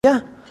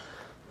Yeah.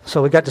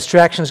 So we got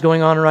distractions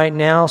going on right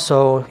now,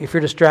 so if you're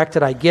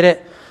distracted, I get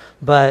it.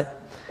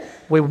 But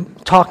we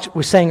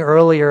sang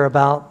earlier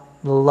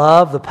about the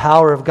love, the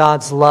power of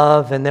God's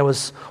love, and there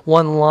was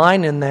one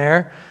line in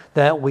there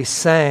that we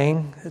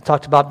sang. It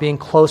talked about being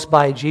close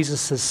by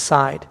Jesus'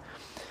 side.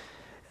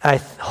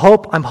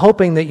 I'm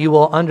hoping that you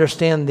will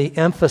understand the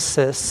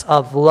emphasis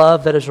of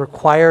love that is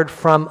required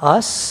from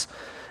us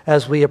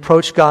as we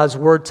approach God's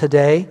Word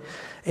today.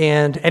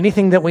 And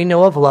anything that we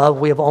know of love,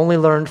 we have only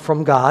learned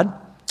from God,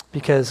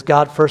 because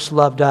God first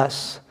loved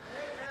us.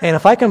 And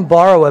if I can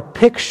borrow a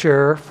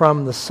picture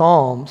from the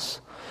Psalms,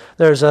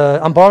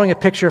 I'm borrowing a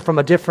picture from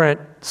a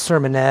different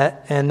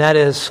sermonette, and that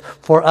is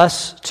for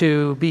us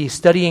to be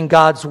studying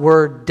God's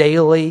Word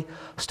daily,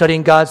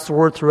 studying God's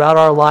Word throughout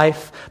our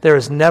life. There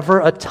is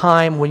never a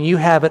time when you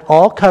have it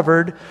all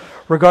covered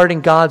regarding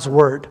God's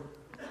Word.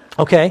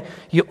 Okay?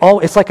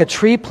 It's like a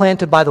tree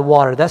planted by the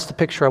water. That's the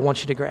picture I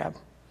want you to grab.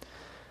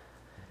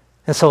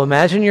 And so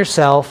imagine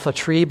yourself a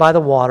tree by the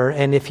water,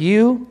 and if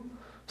you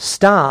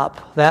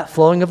stop that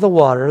flowing of the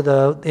water,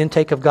 the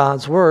intake of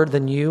God's Word,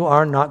 then you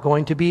are not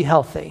going to be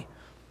healthy.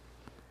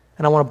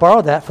 And I want to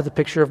borrow that for the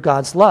picture of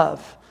God's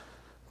love.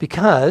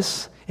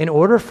 Because in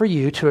order for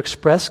you to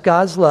express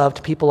God's love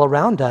to people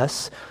around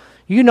us,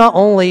 you not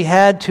only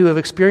had to have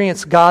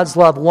experienced God's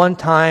love one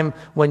time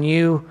when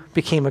you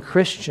became a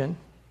Christian,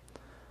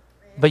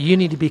 but you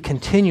need to be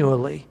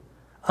continually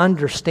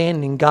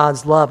understanding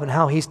God's love and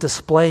how He's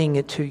displaying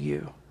it to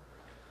you.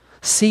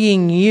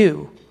 Seeing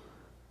you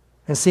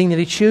and seeing that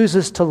He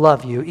chooses to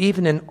love you,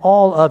 even in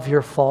all of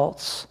your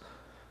faults.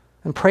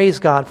 And praise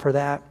God for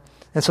that.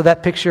 And so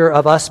that picture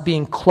of us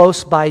being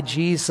close by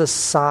Jesus'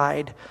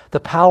 side,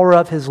 the power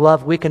of His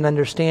love we can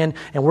understand,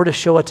 and we're to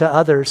show it to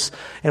others.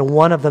 And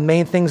one of the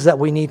main things that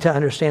we need to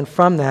understand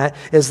from that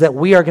is that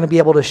we are going to be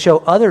able to show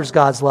others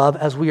God's love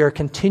as we are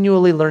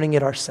continually learning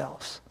it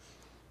ourselves.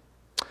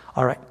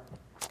 All right,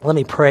 let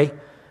me pray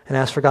and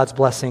ask for God's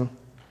blessing.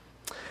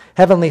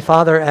 Heavenly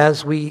Father,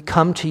 as we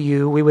come to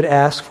you, we would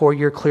ask for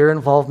your clear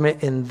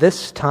involvement in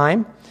this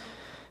time,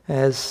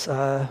 as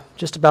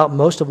just about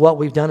most of what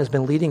we've done has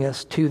been leading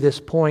us to this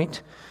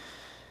point.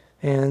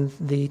 And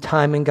the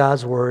time in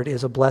God's Word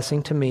is a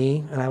blessing to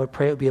me, and I would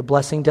pray it would be a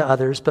blessing to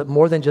others, but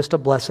more than just a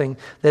blessing,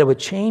 that it would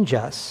change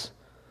us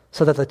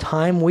so that the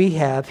time we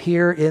have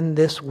here in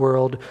this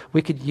world,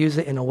 we could use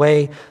it in a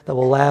way that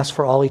will last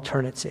for all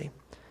eternity.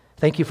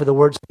 Thank you for the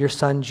words of your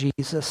Son,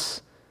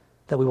 Jesus,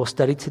 that we will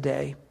study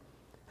today.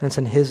 And it's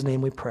in His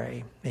name we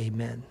pray.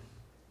 Amen.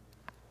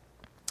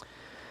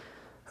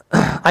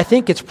 I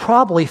think it's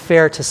probably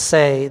fair to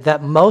say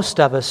that most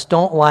of us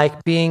don't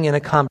like being in a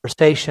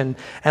conversation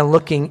and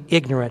looking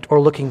ignorant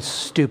or looking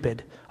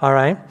stupid, all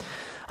right?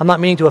 I'm not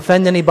meaning to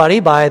offend anybody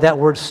by that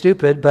word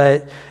stupid,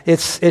 but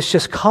it's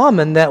just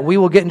common that we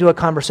will get into a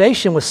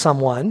conversation with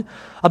someone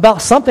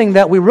about something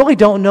that we really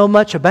don't know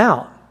much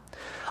about.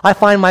 I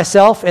find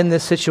myself in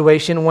this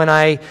situation when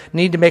I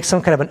need to make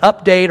some kind of an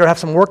update or have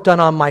some work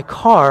done on my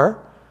car,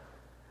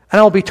 and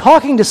I'll be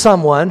talking to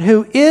someone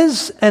who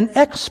is an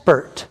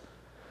expert.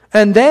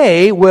 And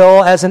they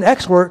will, as an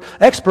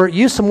expert,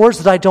 use some words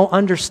that I don't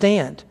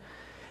understand.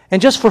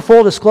 And just for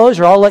full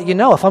disclosure, I'll let you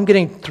know, if I'm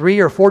getting 3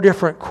 or 4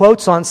 different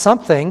quotes on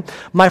something,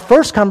 my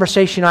first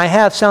conversation I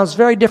have sounds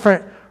very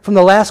different from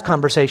the last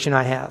conversation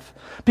I have.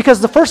 Because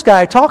the first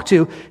guy I talk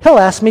to, he'll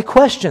ask me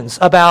questions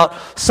about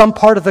some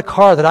part of the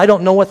car that I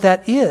don't know what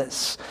that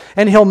is.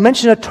 And he'll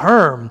mention a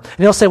term, and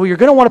he'll say, well, you're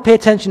going to want to pay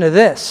attention to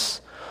this.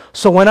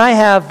 So when I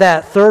have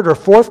that 3rd or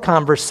 4th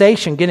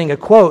conversation getting a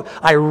quote,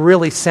 I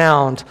really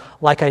sound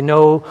like I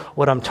know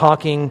what I'm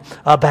talking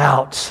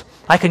about.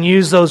 I can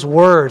use those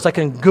words. I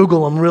can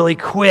Google them really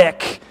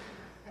quick.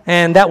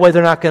 And that way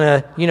they're not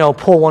going to,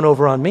 pull one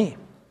over on me.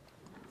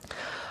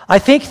 I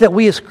think that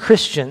we as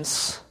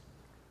Christians,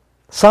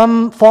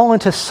 some fall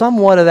into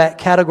somewhat of that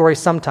category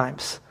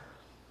sometimes.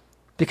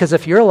 Because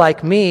if you're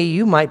like me,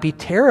 you might be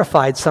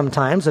terrified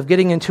sometimes of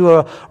getting into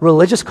a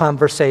religious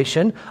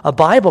conversation, a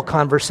Bible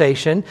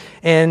conversation,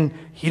 and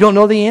you don't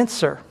know the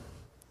answer.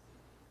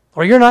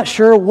 Or you're not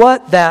sure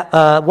what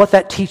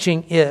that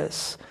teaching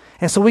is.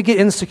 And so we get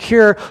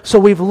insecure, so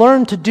we've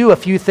learned to do a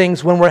few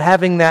things when we're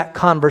having that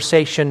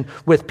conversation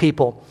with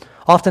people.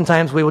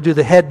 Oftentimes we will do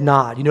the head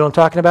nod. You know what I'm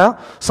talking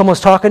about? Someone's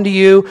talking to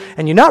you,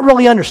 and you're not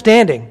really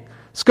understanding.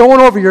 It's going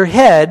over your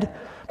head,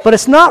 but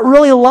it's not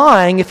really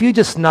lying if you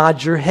just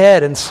nod your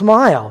head and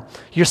smile.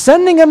 You're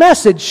sending a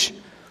message,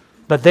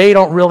 but they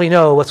don't really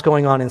know what's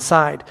going on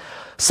inside.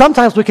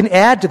 Sometimes we can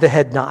add to the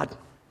head nod.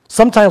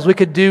 Sometimes we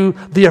could do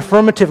the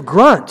affirmative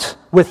grunt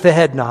with the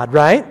head nod,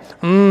 right?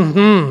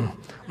 Mm-hmm.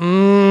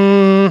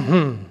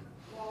 Mm-hmm.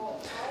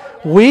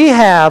 We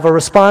have a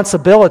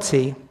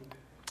responsibility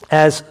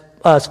as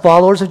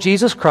followers of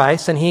Jesus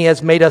Christ, and He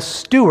has made us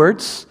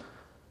stewards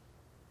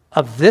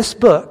of this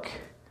book.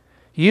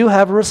 You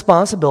have a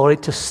responsibility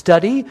to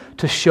study,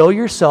 to show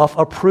yourself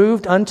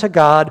approved unto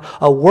God,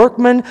 a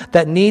workman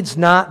that needs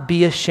not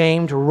be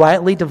ashamed,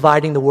 rightly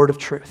dividing the word of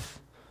truth.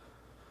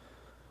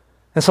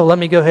 And so let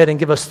me go ahead and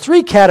give us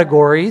 3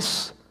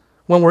 categories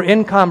when we're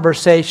in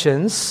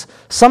conversations,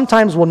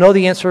 sometimes we'll know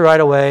the answer right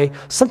away,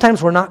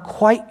 sometimes we're not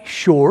quite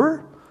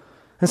sure,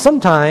 and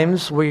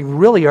sometimes we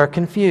really are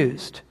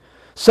confused.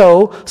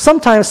 So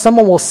sometimes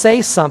someone will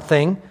say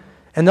something,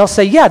 and they'll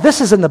say, yeah,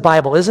 this is in the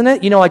Bible, isn't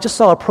it? You know, I just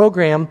saw a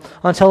program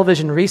on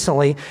television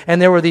recently, and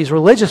there were these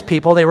religious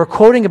people, they were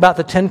quoting about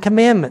the 10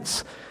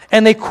 Commandments,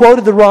 and they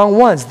quoted the wrong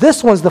ones.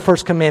 This one's the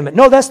first commandment.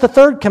 No, that's the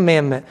third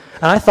commandment.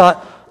 And I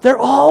thought, they're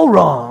all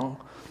wrong.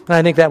 And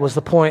I think that was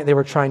the point they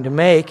were trying to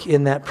make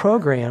in that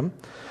program.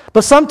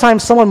 But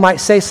sometimes someone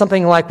might say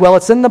something like, well,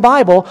 it's in the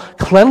Bible.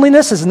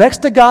 Cleanliness is next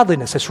to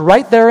godliness. It's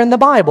right there in the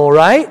Bible,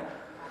 right?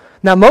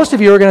 Now, most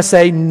of you are going to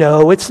say,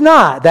 no, it's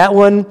not. That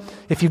one,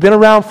 if you've been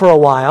around for a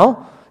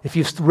while, if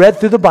you've read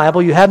through the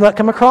Bible, you have not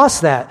come across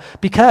that.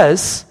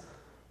 Because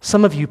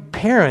some of you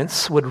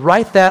parents would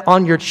write that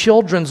on your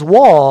children's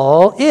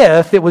wall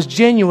if it was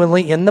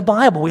genuinely in the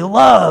Bible. We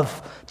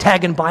love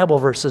tagging Bible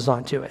verses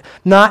onto it.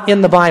 Not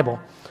in the Bible.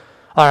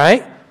 All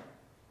right?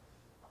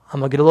 I'm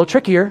going to get a little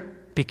trickier.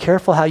 Be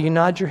careful how you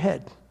nod your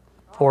head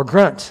or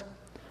grunt.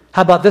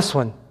 How about this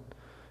one?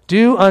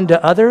 Do unto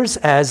others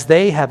as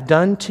they have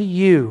done to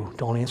you.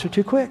 Don't answer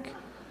too quick.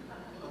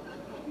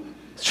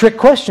 Trick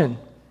question.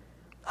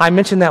 I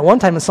mentioned that one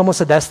time and someone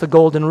said that's the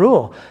golden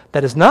rule.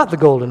 That is not the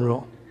golden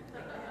rule.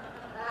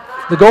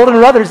 The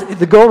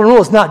golden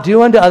rule is not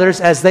do unto others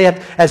as they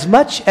have, as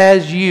much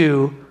as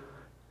you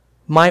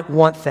might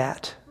want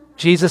that.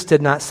 Jesus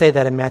did not say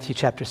that in Matthew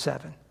chapter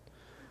 7.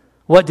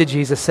 What did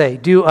Jesus say?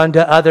 Do unto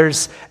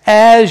others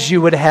as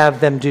you would have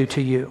them do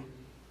to you.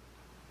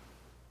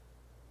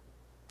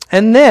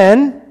 And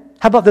then,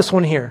 how about this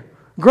one here?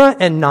 Grunt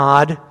and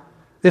nod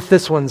if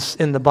this one's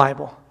in the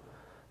Bible.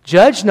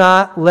 Judge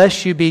not,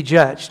 lest you be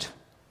judged.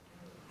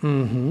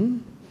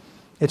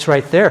 It's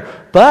right there.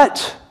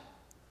 But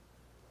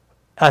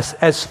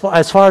as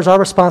far as our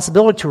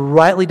responsibility to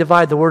rightly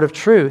divide the word of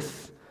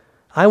truth,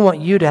 I want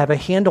you to have a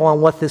handle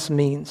on what this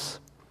means.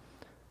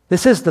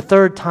 This is the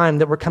third time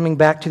that we're coming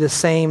back to the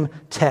same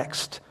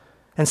text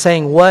and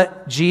saying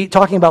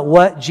talking about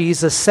what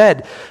Jesus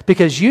said,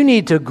 because you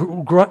need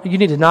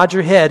to nod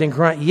your head and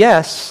grunt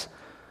yes,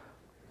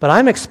 but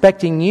I'm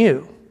expecting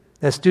you,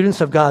 as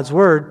students of God's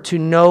Word, to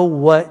know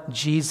what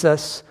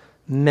Jesus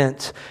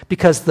meant,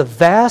 because the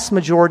vast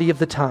majority of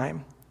the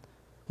time,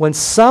 when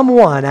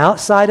someone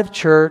outside of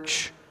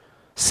church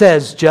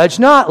says, "Judge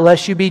not,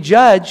 lest you be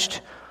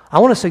judged," I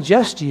want to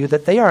suggest to you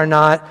that they are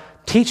not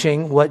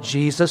teaching what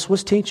Jesus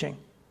was teaching.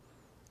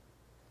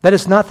 That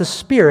is not the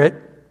spirit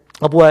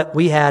of what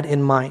we had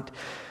in mind,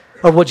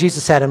 or what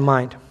Jesus had in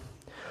mind.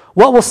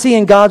 What we'll see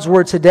in God's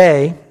Word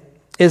today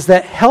is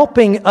that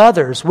helping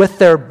others with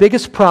their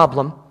biggest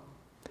problem,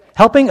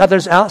 helping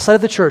others outside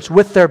of the church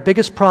with their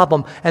biggest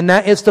problem, and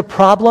that is the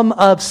problem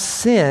of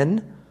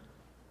sin,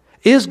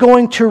 is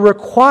going to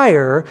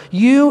require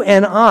you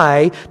and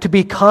I to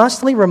be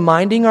constantly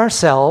reminding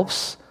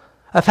ourselves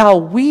of how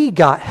we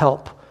got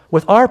help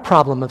with our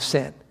problem of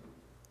sin.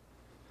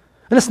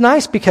 And it's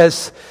nice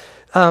because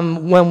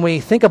when we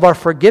think of our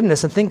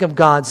forgiveness and think of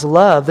God's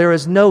love, there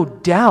is no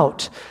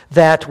doubt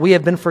that we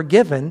have been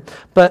forgiven,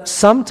 but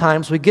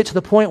sometimes we get to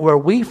the point where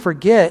we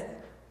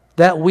forget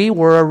that we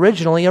were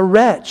originally a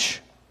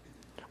wretch.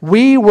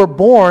 We were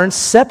born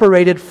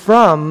separated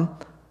from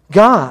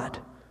God.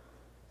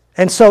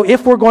 And so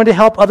if we're going to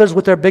help others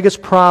with their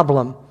biggest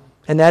problem,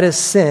 and that is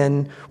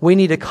sin, we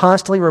need to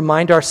constantly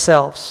remind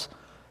ourselves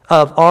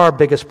of our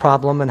biggest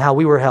problem and how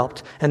we were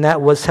helped, and that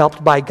was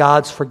helped by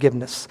God's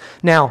forgiveness.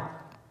 Now,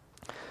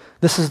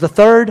 this is the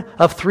third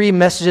of 3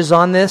 messages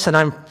on this, and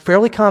I'm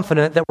fairly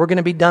confident that we're going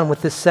to be done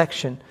with this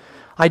section.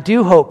 I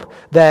do hope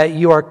that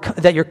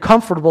you're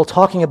comfortable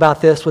talking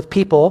about this with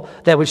people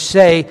that would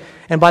say,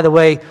 and by the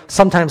way,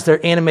 sometimes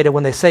they're animated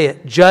when they say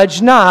it,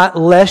 "Judge not,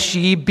 lest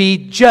ye be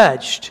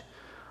judged."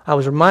 I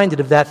was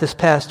reminded of that this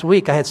past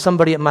week. I had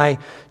somebody at my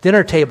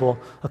dinner table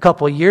a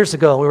couple of years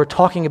ago. We were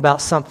talking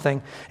about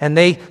something, and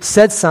they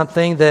said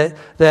something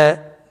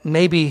that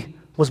maybe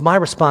was my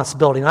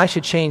responsibility, and I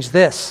should change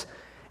this.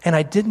 And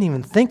I didn't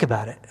even think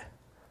about it.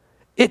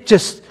 It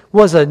just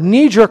was a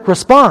knee-jerk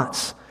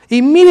response.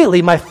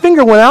 Immediately, my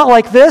finger went out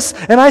like this,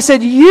 and I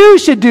said, "You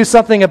should do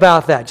something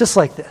about that," just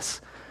like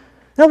this.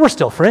 Now, we're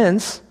still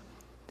friends.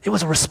 It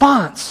was a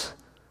response.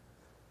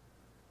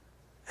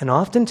 And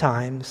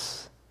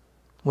oftentimes,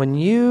 when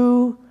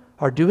you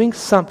are doing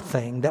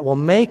something that will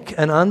make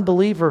an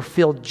unbeliever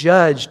feel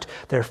judged,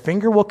 their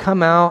finger will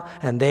come out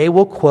and they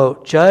will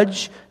quote,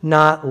 "Judge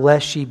not,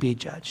 lest ye be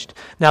judged."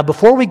 Now,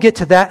 before we get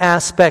to that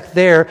aspect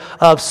there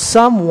of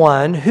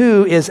someone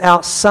who is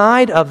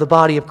outside of the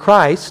body of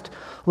Christ,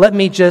 let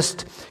me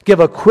just give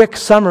a quick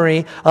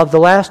summary of the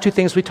last 2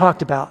 things we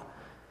talked about.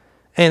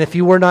 And if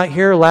you were not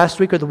here last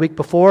week or the week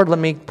before, let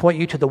me point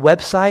you to the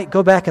website.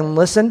 Go back and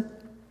listen.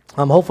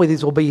 Hopefully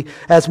these will be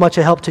as much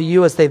a help to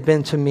you as they've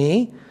been to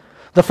me.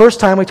 The first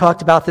time we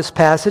talked about this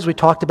passage, we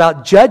talked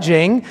about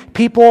judging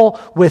people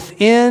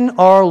within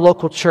our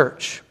local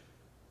church.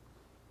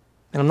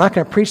 And I'm not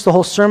going to preach the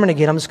whole sermon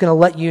again. I'm just going to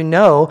let you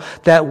know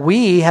that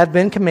we have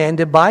been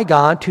commanded by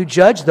God to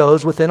judge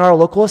those within our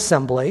local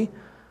assembly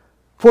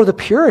for the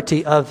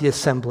purity of the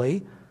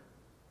assembly,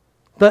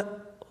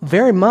 but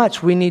very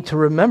much we need to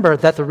remember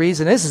that the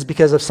reason is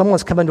because if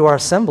someone's come into our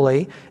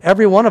assembly,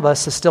 every one of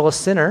us is still a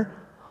sinner.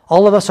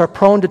 All of us are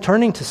prone to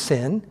turning to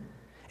sin,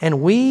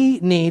 and we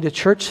need a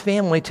church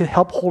family to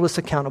help hold us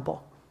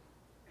accountable.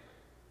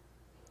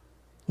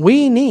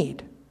 We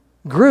need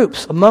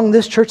groups among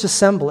this church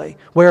assembly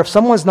where if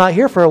someone's not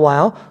here for a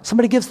while,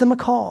 somebody gives them a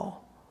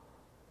call.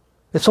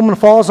 If someone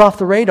falls off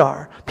the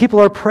radar, people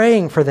are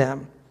praying for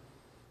them.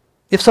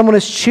 If someone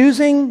is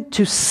choosing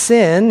to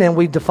sin, and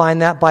we define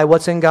that by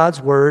what's in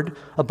God's Word,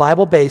 a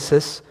Bible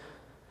basis,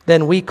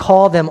 then we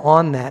call them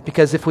on that.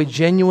 Because if we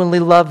genuinely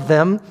love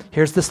them,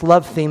 here's this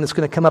love theme that's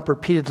going to come up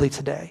repeatedly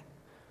today.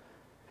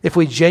 If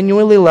we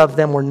genuinely love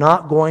them, we're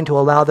not going to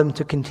allow them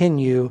to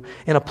continue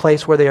in a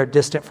place where they are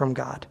distant from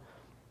God.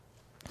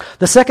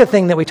 The second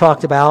thing that we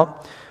talked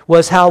about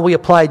was how we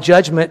apply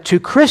judgment to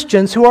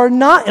Christians who are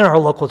not in our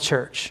local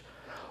church.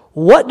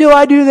 What do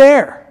I do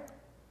there?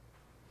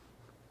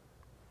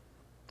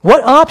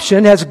 What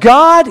option has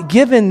God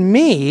given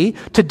me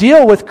to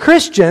deal with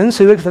Christians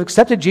who have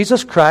accepted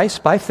Jesus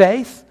Christ by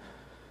faith,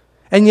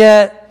 and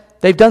yet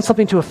they've done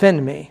something to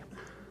offend me?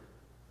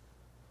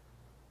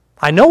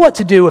 I know what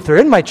to do if they're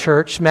in my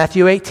church.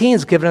 Matthew 18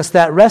 has given us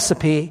that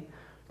recipe.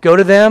 Go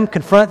to them,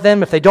 confront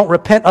them. If they don't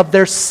repent of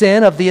their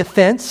sin, of the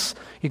offense,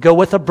 you go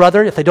with a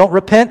brother. If they don't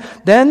repent,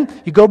 then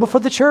you go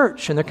before the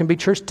church, and there can be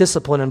church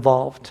discipline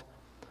involved.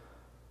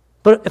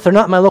 But if they're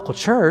not in my local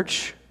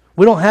church,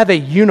 we don't have a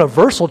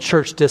universal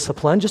church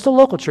discipline, just a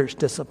local church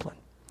discipline.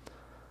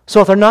 So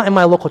if they're not in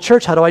my local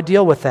church, how do I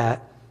deal with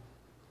that?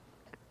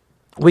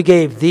 We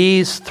gave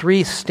these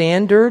 3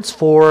 standards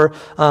for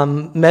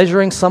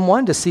measuring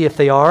someone to see if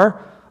they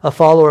are a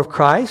follower of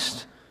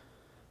Christ.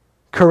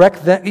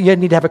 You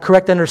need to have a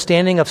correct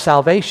understanding of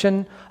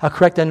salvation, a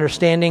correct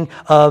understanding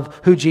of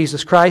who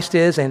Jesus Christ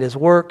is and his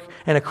work,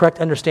 and a correct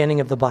understanding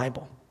of the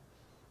Bible.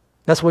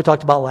 That's what we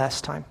talked about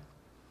last time.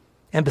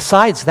 And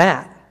besides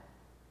that,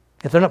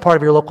 if they're not part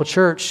of your local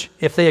church,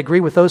 if they agree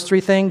with those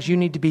 3 things, you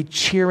need to be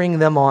cheering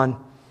them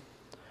on.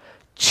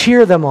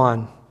 Cheer them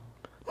on.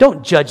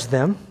 Don't judge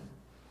them.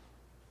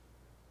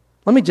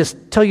 Let me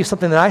just tell you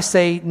something that I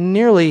say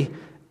nearly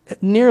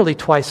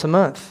twice a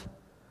month.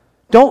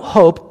 Don't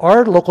hope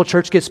our local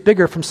church gets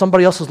bigger from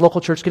somebody else's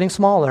local church getting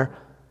smaller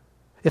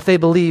if they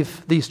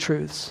believe these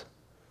truths.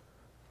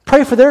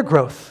 Pray for their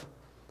growth.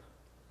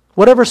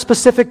 Whatever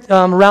specific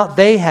route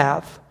they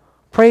have,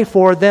 pray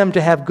for them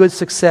to have good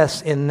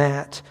success in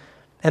that,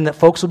 and that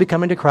folks will be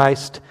coming to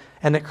Christ,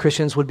 and that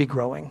Christians would be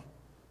growing.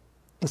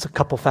 That's a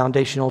couple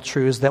foundational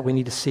truths that we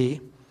need to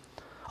see.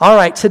 All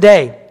right,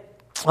 today,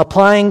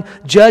 applying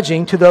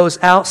judging to those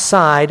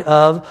outside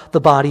of the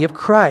body of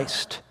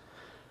Christ.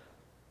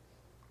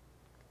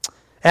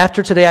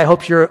 After today, I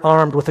hope you're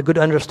armed with a good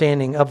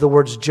understanding of the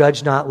words,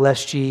 judge not,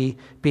 lest ye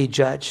be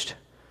judged.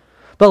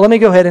 But let me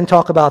go ahead and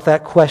talk about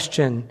that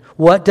question.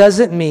 What does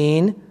it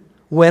mean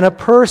when a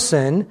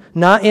person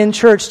not in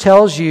church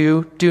tells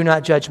you, do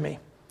not judge me?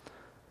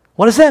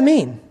 What does that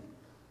mean?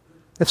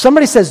 If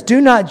somebody says, do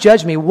not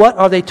judge me, what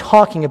are they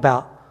talking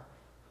about?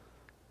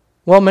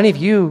 Well, many of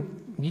you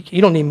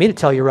don't need me to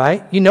tell you,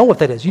 right? You know what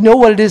that is. You know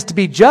what it is to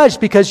be judged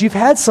because you've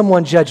had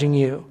someone judging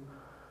you.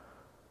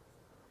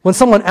 When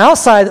someone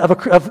outside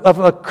of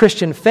a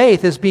Christian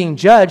faith is being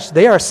judged,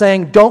 they are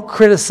saying, don't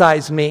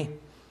criticize me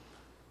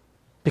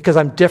because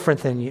I'm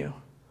different than you.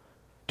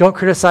 Don't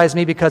criticize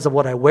me because of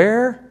what I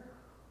wear,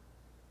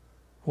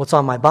 what's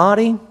on my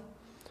body.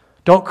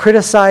 Don't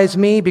criticize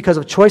me because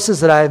of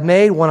choices that I've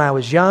made when I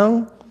was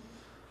young.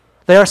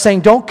 They are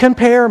saying, don't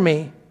compare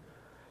me.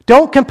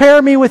 Don't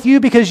compare me with you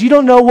because you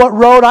don't know what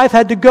road I've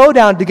had to go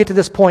down to get to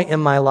this point in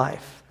my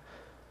life.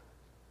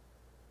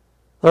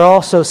 They're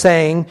also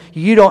saying,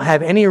 you don't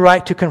have any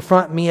right to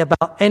confront me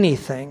about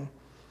anything.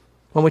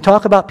 When we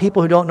talk about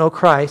people who don't know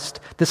Christ,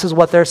 this is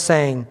what they're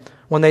saying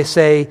when they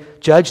say,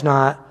 judge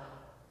not,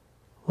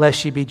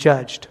 lest ye be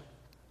judged.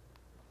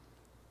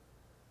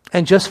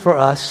 And just for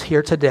us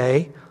here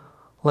today,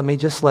 let me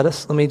just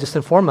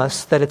inform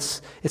us that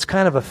it's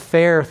kind of a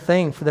fair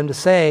thing for them to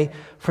say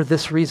for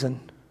this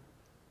reason.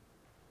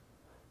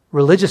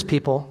 Religious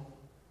people,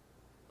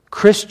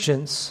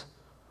 Christians,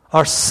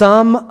 are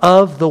some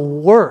of the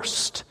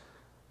worst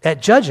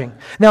at judging.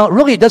 Now,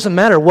 really, it doesn't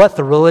matter what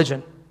the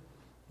religion.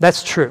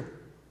 That's true.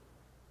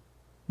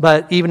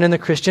 But even in the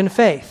Christian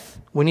faith,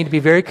 we need to be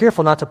very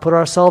careful not to put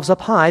ourselves up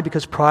high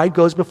because pride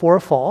goes before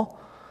a fall.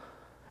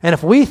 And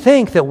if we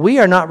think that we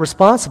are not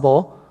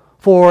responsible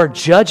for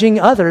judging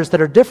others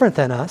that are different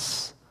than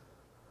us,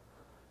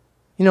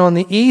 and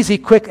the easy,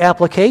 quick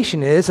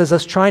application is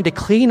us trying to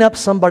clean up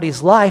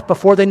somebody's life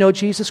before they know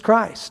Jesus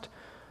Christ.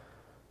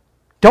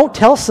 Don't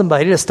tell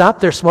somebody to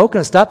stop their smoking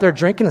and stop their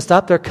drinking and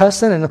stop their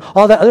cussing and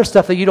all that other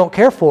stuff that you don't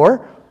care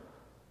for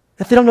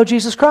if they don't know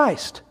Jesus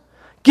Christ.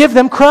 Give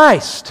them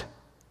Christ.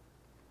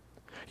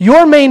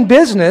 Your main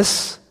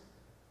business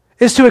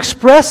is to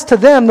express to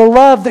them the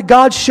love that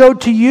God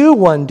showed to you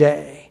one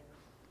day.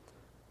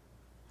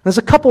 There's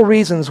a couple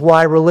reasons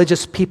why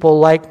religious people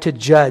like to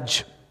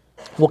judge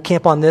We'll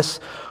camp on this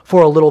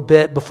for a little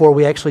bit before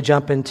we actually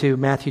jump into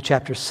Matthew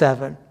chapter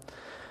 7.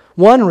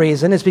 One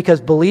reason is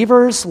because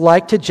believers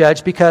like to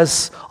judge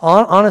because,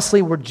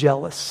 honestly, we're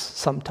jealous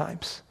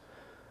sometimes.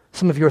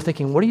 Some of you are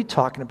thinking, what are you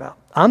talking about?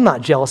 I'm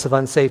not jealous of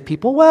unsaved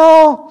people.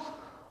 Well,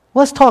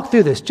 let's talk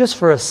through this just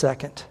for a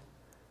second.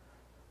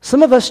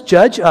 Some of us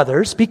judge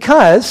others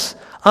because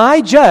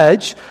I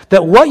judge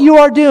that what you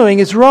are doing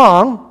is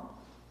wrong.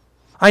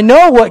 I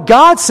know what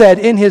God said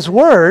in His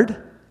Word.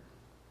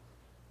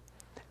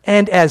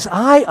 And as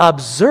I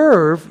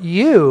observe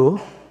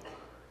you,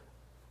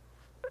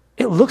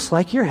 it looks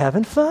like you're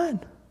having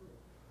fun.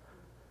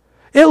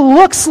 It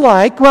looks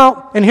like,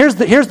 and here's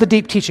the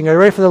deep teaching. Are you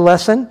ready for the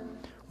lesson?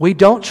 We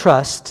don't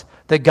trust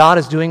that God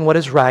is doing what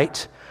is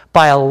right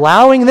by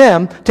allowing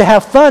them to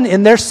have fun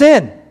in their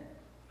sin.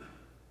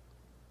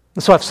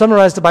 And so I've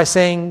summarized it by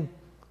saying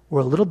we're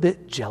a little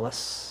bit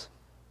jealous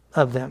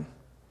of them.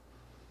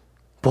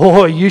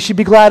 Boy, you should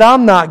be glad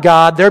I'm not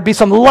God. There'd be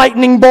some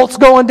lightning bolts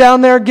going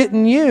down there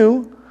getting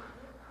you.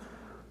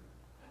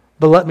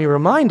 But let me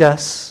remind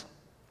us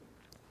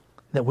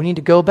that we need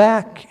to go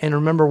back and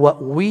remember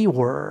what we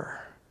were.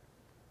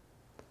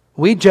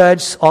 We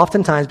judge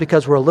oftentimes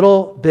because we're a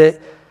little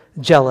bit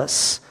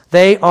jealous.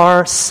 They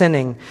are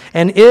sinning.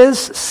 And is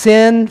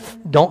sin,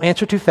 don't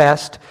answer too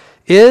fast,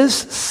 is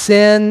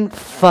sin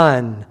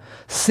fun?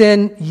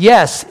 Sin,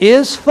 yes,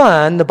 is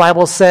fun. The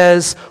Bible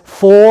says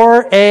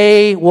for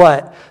a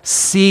what?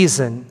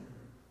 Season.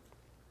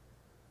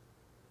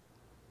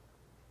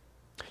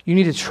 You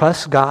need to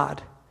trust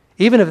God.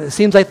 Even if it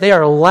seems like they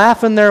are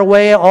laughing their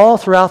way all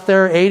throughout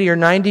their 80 or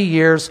 90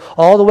 years,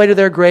 all the way to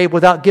their grave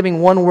without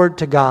giving one word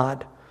to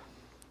God.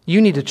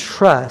 You need to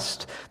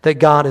trust that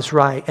God is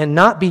right and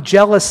not be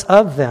jealous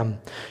of them.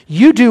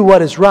 You do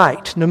what is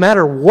right, no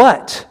matter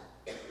what,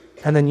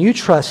 and then you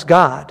trust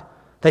God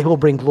that He will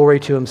bring glory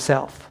to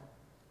Himself.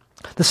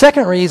 The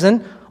second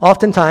reason,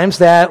 oftentimes,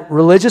 that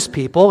religious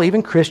people,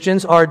 even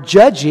Christians, are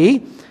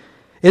judgy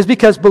is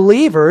because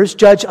believers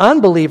judge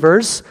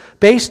unbelievers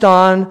based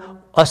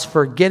on us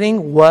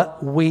forgetting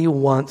what we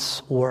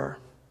once were.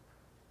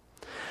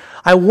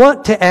 I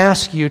want to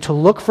ask you to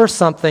look for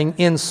something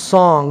in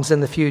songs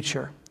in the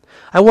future.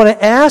 I want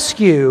to ask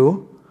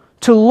you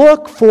to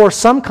look for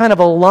some kind of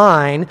a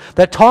line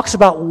that talks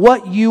about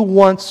what you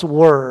once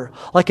were,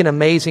 like in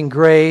Amazing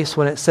Grace,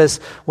 when it says,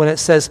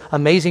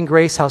 Amazing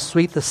Grace, how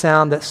sweet the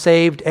sound that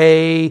saved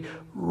a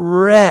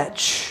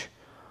wretch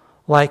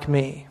like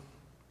me.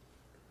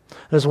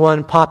 There's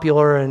one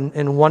popular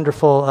and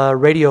wonderful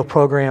radio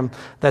program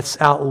that's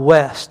out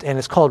west, and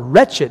it's called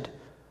Wretched.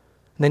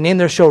 And they named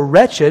their show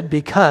Wretched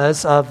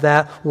because of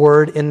that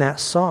word in that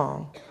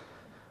song.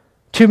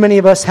 Too many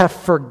of us have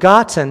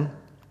forgotten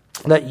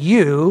that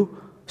you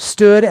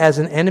stood as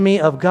an enemy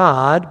of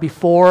God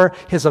before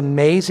His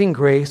amazing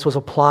grace was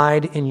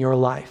applied in your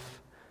life.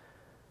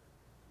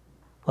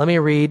 Let me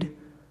read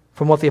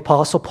from what the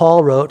Apostle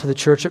Paul wrote to the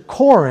church at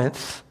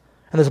Corinth.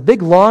 And there's a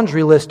big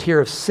laundry list here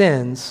of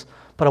sins,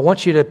 but I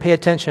want you to pay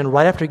attention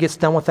right after he gets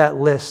done with that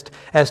list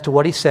as to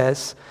what he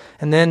says.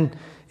 And then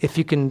if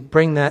you can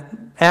bring that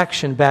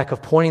action back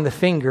of pointing the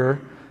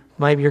finger,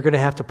 maybe you're going to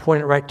have to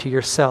point it right to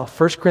yourself.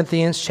 1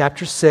 Corinthians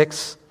chapter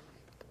 6,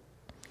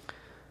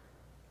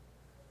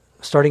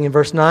 starting in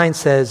verse 9,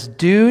 says,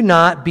 "Do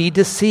not be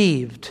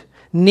deceived.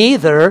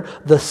 Neither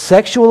the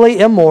sexually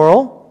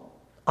immoral,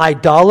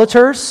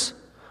 idolaters,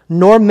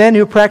 nor men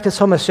who practice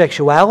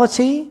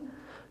homosexuality,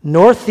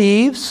 nor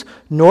thieves,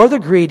 nor the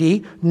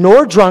greedy,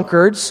 nor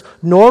drunkards,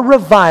 nor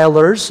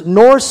revilers,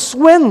 nor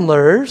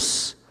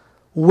swindlers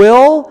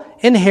will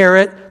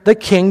inherit the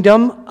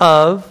kingdom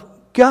of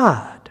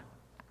God.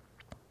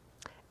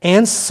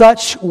 And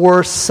such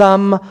were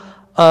some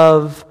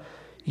of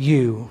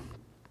you.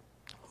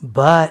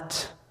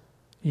 But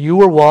you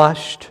were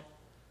washed,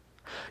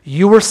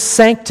 you were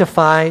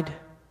sanctified,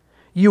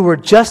 you were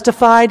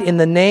justified in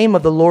the name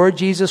of the Lord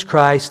Jesus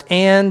Christ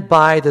and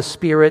by the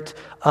Spirit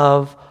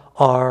of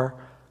our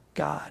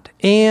God.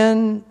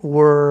 And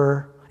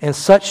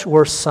such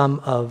were some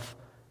of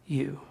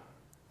you."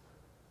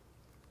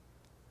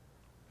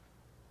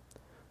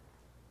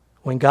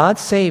 When God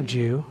saved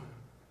you,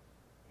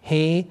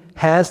 He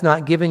has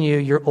not given you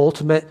your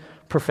ultimate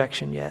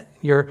perfection yet,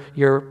 your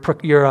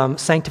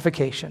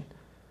sanctification.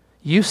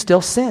 You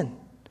still sin.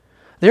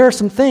 There are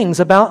some things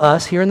about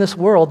us here in this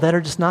world that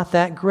are just not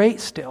that great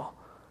still.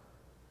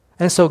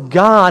 And so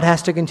God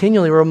has to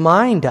continually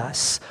remind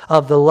us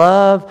of the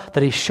love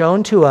that He's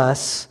shown to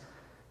us.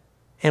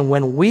 And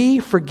when we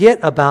forget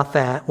about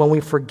that, when we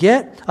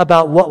forget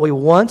about what we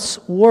once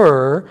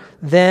were,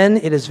 then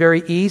it is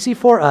very easy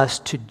for us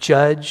to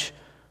judge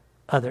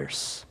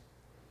others.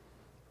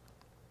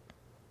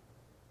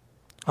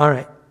 All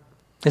right.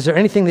 Is there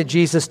anything that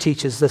Jesus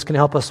teaches that's going to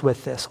help us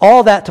with this?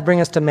 All that to bring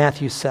us to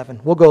Matthew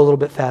 7. We'll go a little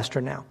bit faster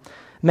now.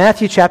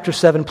 Matthew chapter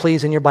 7,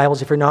 please, in your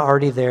Bibles, if you're not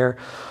already there.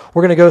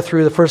 We're going to go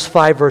through the first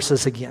 5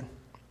 verses again.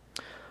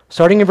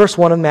 Starting in verse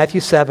 1 of Matthew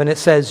 7, it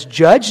says,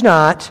 "Judge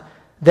not,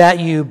 that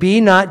you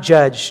be not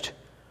judged.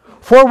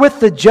 For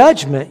with the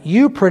judgment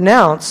you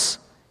pronounce,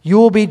 you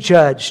will be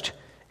judged.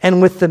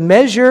 And with the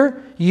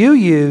measure you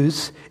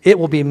use, it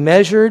will be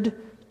measured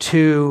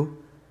to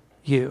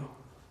you.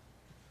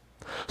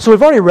 So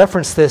we've already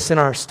referenced this in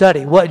our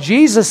study. What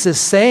Jesus is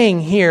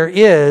saying here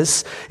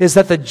is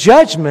that the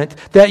judgment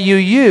that you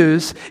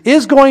use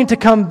is going to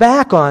come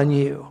back on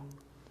you.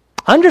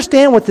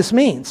 Understand what this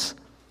means.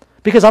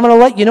 Because I'm going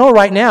to let you know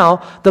right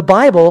now, the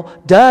Bible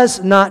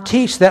does not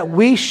teach that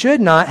we should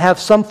not have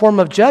some form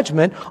of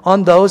judgment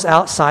on those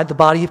outside the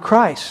body of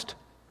Christ.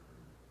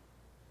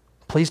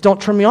 Please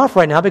don't turn me off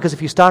right now, because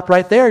if you stop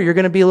right there, you're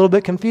going to be a little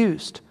bit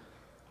confused.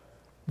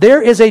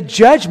 There is a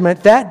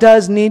judgment that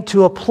does need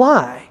to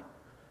apply.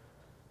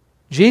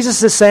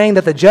 Jesus is saying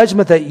that the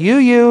judgment that you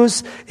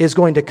use is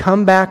going to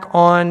come back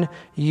on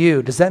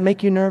you. Does that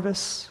make you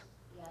nervous?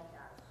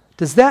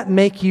 Does that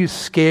make you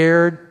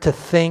scared to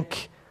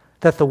think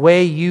that the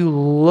way you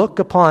look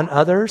upon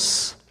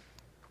others,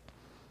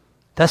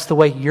 that's the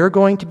way you're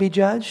going to be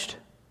judged?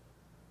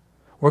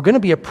 We're going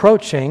to be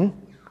approaching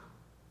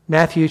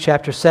Matthew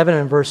chapter 7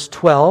 and verse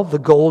 12, the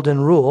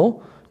golden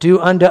rule, do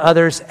unto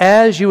others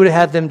as you would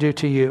have them do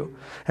to you.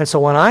 And so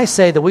when I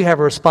say that we have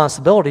a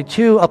responsibility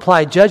to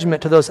apply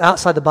judgment to those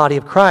outside the body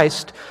of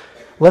Christ,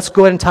 let's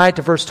go ahead and tie it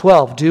to verse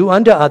 12. Do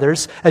unto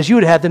others as you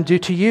would have them do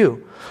to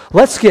you.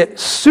 Let's get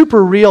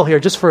super real here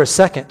just for a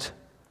second.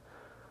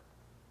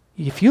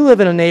 If you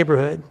live in a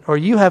neighborhood or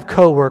you have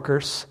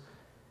coworkers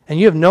and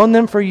you have known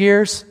them for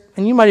years,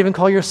 and you might even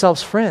call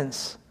yourselves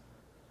friends,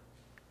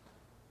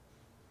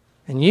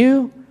 and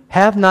you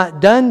have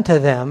not done to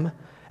them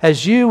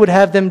as you would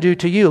have them do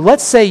to you.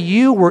 Let's say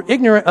you were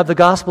ignorant of the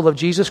gospel of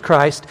Jesus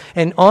Christ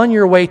and on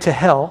your way to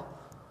hell.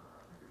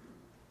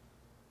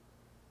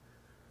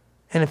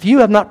 And if you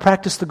have not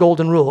practiced the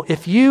golden rule,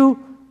 if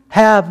you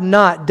have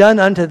not done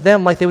unto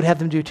them like they would have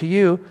them do to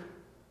you,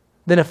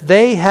 then if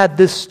they had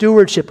this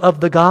stewardship of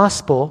the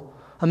gospel,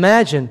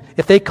 imagine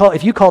if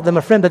you called them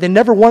a friend, but they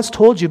never once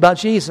told you about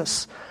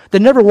Jesus. They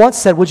never once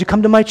said, would you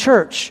come to my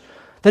church?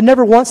 They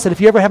never once said, if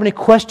you ever have any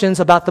questions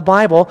about the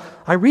Bible,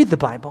 I read the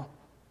Bible.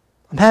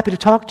 I'm happy to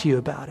talk to you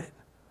about it.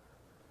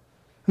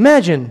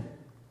 Imagine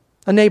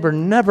a neighbor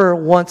never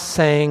once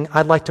saying,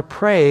 I'd like to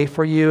pray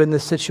for you in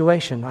this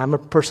situation. I'm a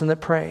person that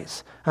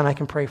prays, and I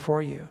can pray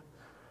for you.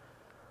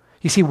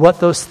 You see, what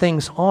those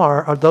things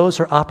are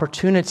those are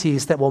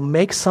opportunities that will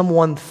make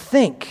someone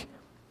think,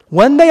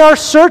 when they are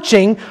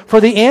searching for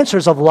the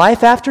answers of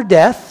life after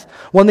death,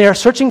 when they are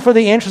searching for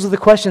the answers of the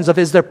questions of,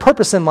 is there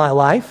purpose in my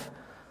life?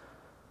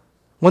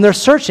 When they're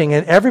searching,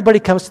 and everybody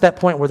comes to that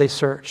point where they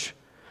search,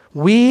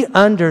 we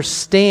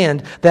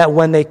understand that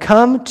when they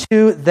come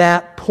to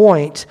that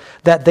point,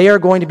 that they are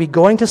going to be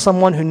going to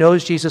someone who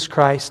knows Jesus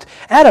Christ.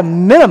 At a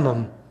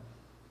minimum,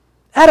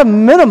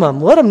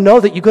 let them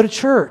know that you go to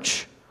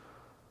church.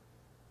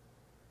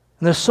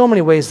 And there's so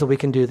many ways that we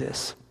can do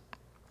this.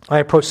 I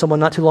approached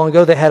someone not too long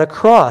ago that had a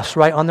cross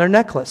right on their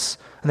necklace,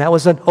 and that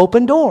was an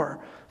open door.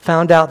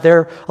 Found out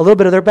a little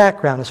bit of their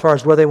background as far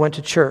as where they went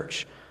to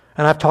church.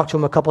 And I've talked to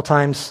them a couple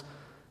times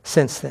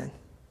since then.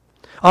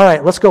 All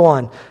right, let's go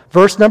on.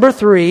 Verse number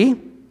 3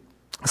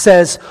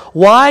 says,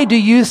 why do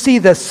you see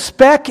the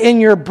speck in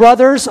your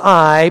brother's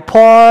eye?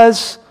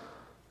 Pause.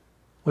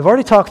 We've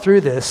already talked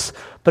through this,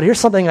 but here's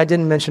something I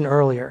didn't mention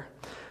earlier.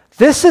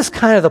 This is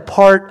kind of the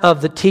part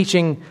of the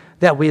teaching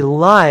that we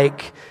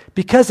like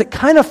because it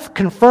kind of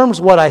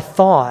confirms what I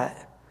thought.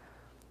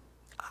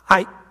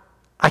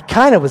 I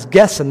kind of was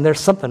guessing there's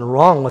something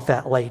wrong with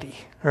that lady,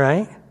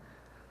 right?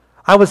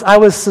 I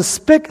was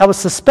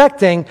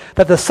suspecting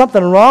that there's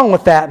something wrong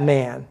with that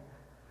man.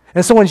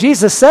 And so when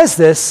Jesus says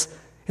this,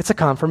 it's a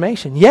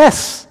confirmation.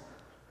 Yes,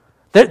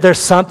 there's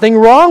something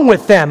wrong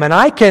with them, and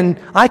I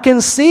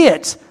can see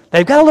it.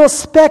 They've got a little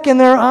speck in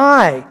their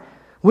eye.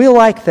 We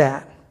like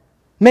that.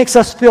 Makes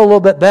us feel a little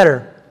bit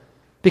better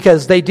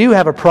because they do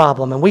have a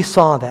problem, and we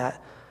saw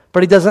that.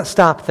 But he doesn't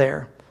stop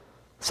there.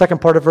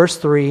 Second part of verse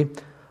 3,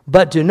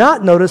 but do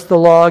not notice the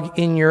log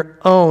in your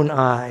own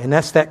eye. And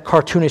that's that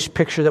cartoonish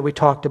picture that we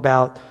talked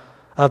about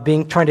of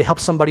trying to help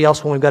somebody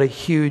else when we've got a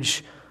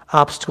huge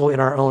obstacle in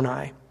our own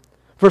eye.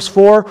 Verse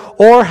 4,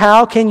 or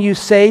how can you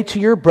say to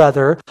your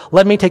brother,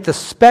 let me take the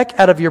speck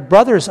out of your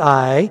brother's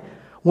eye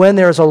when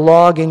there is a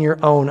log in your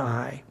own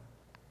eye?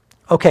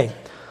 Okay,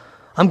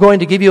 I'm going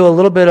to give you a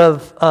little bit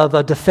of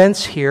a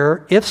defense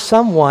here. If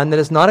someone that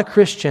is not a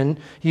Christian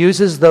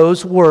uses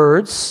those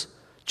words,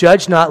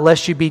 judge not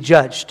lest you be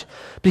judged.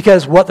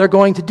 Because what they're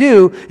going to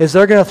do is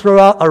they're going to throw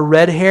out a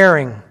red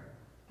herring.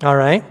 All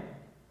right?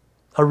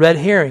 A red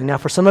herring. Now,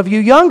 for some of you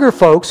younger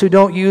folks who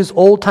don't use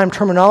old-time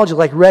terminology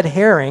like red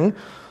herring,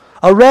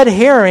 a red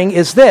herring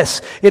is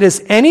this. It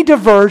is any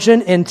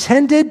diversion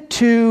intended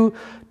to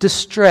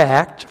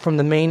distract from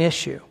the main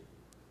issue.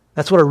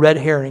 That's what a red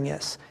herring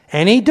is.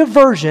 Any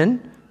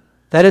diversion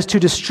that is to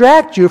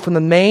distract you from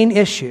the main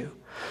issue.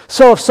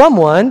 So if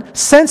someone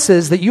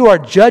senses that you are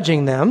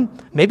judging them,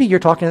 maybe you're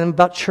talking to them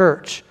about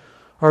church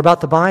or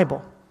about the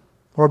Bible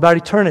or about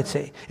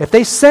eternity. If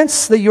they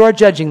sense that you are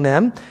judging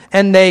them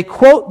and they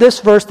quote this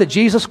verse that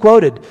Jesus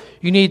quoted,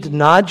 you need to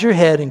nod your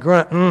head and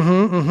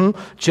grunt,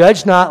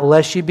 judge not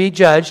lest you be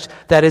judged.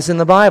 That is in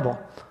the Bible.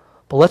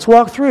 But let's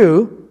walk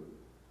through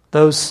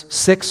those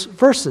 6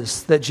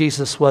 verses that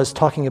Jesus was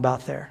talking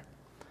about there.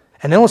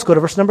 And then let's go to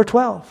verse number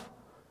 12.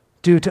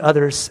 Do to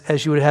others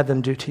as you would have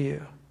them do to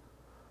you.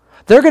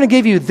 They're going to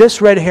give you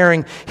this red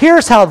herring.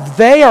 Here's how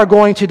they are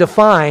going to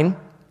define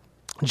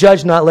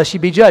judge not lest you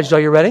be judged. Are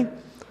you ready?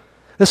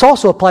 This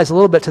also applies a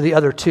little bit to the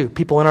other 2,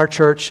 people in our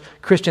church,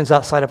 Christians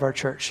outside of our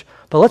church.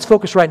 But let's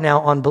focus right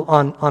now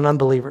on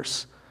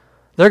unbelievers.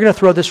 They're going to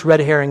throw this red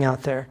herring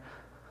out there.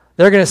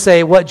 They're going to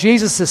say what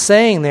Jesus is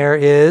saying there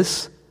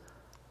is,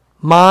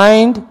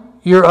 mind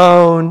your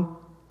own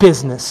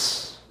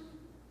business.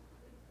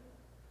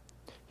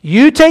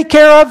 You take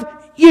care of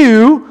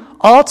you,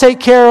 I'll take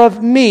care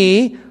of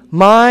me.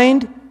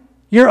 Mind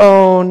your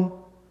own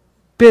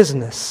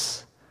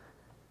business.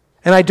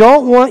 And I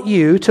don't want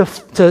you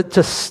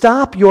to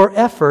stop your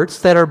efforts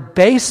that are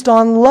based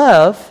on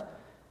love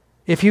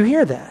if you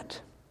hear that.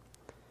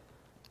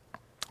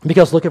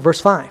 Because look at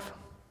verse 5.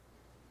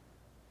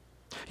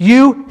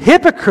 You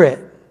hypocrite.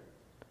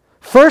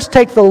 First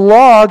take the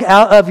log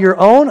out of your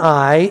own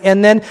eye,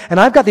 and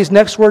I've got these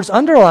next words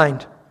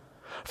underlined.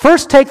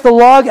 First take the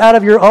log out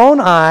of your own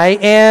eye,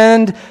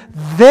 and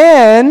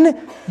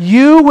then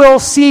you will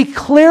see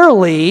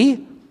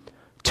clearly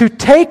to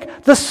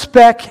take the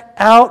speck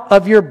out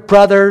of your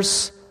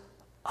brother's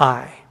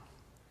eye.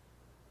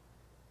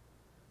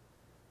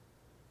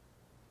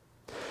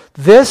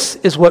 This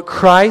is what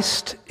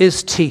Christ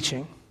is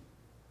teaching.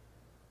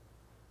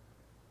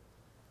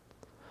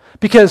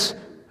 Because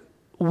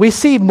we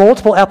see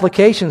multiple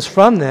applications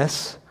from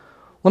this.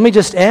 Let me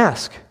just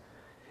ask.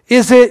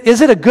 Is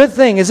it a good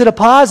thing? Is it a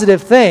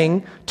positive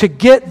thing to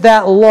get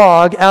that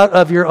log out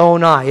of your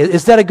own eye?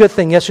 Is that a good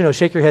thing? Yes or no?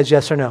 Shake your heads,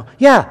 yes or no.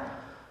 Yeah.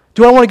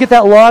 Do I want to get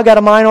that log out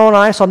of my own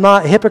eye so I'm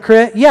not a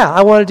hypocrite? Yeah,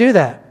 I want to do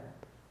that.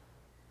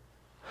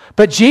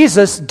 But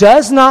Jesus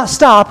does not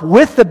stop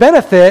with the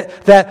benefit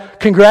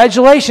that,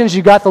 congratulations,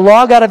 you got the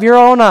log out of your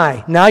own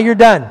eye. Now you're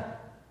done.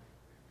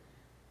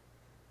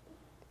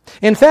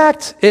 In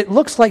fact, it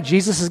looks like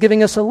Jesus is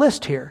giving us a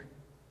list here,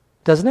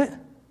 doesn't it?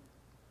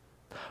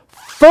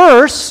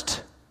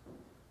 First,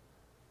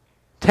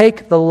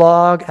 take the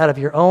log out of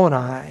your own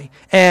eye,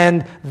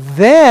 and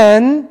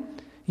then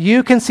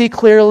you can see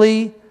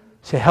clearly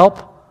to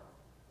help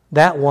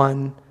that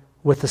one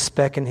with the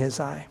speck in his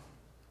eye.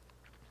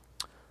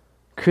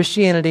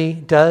 Christianity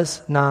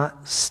does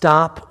not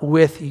stop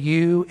with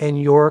you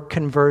and your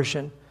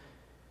conversion.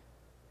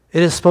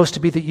 It is supposed to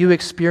be that you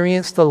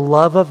experience the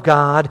love of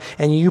God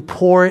and you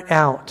pour it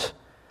out.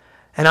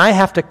 And I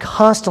have to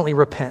constantly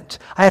repent.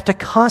 I have to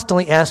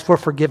constantly ask for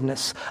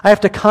forgiveness. I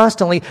have to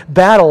constantly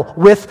battle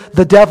with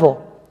the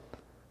devil.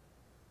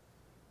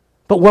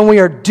 But when we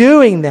are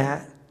doing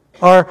that,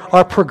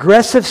 our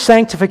progressive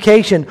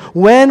sanctification,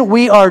 when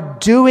we are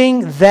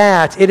doing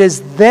that, it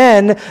is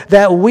then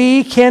that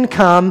we can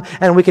come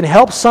and we can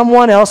help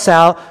someone else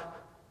out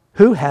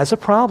who has a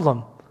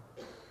problem.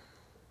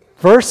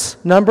 Verse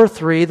number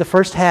 3, the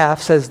first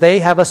half, says they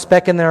have a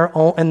speck in their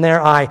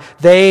eye.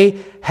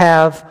 They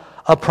have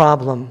a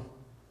problem.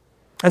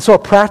 And so a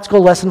practical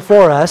lesson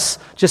for us,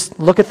 just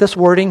look at this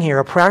wording here,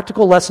 a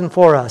practical lesson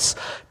for us.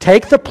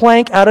 Take the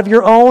plank out of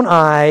your own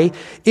eye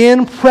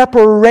in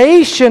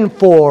preparation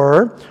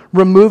for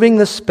removing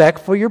the speck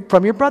from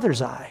your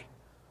brother's eye.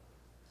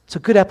 It's a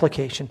good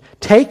application.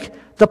 Take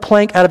the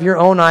plank out of your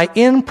own eye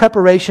in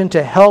preparation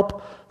to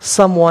help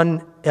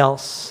someone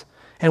else.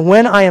 And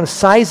when I am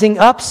sizing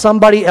up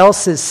somebody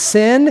else's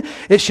sin,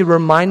 it should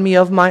remind me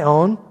of my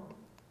own.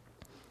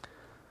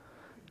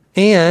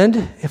 And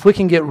if we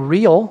can get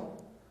real,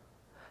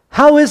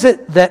 how is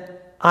it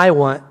that I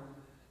want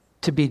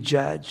to be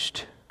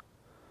judged?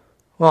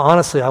 Well,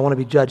 honestly, I want to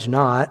be judged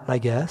not, I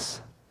guess.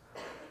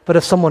 But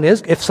if someone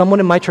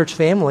in my church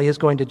family is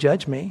going to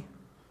judge me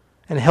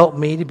and help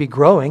me to be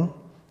growing,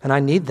 and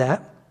I need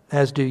that,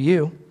 as do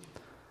you,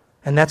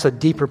 and that's a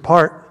deeper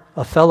part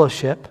of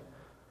fellowship.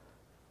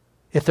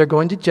 If they're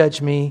going to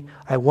judge me,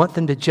 I want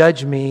them to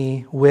judge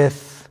me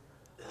with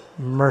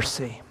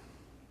mercy.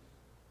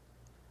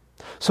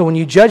 So when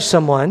you judge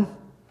someone,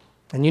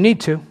 and you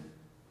need to,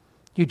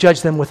 you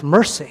judge them with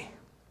mercy.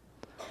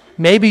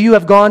 Maybe you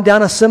have gone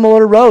down a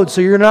similar road, so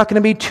you're not going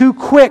to be too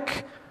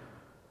quick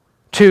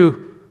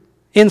to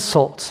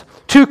insult,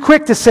 too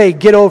quick to say,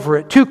 get over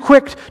it, too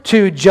quick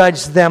to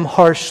judge them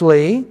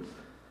harshly.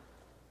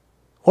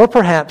 Or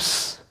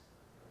perhaps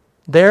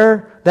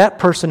that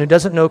person who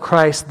doesn't know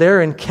Christ,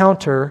 their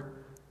encounter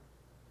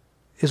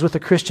is with a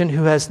Christian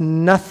who has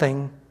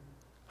nothing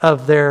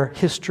of their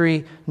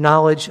history,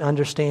 knowledge,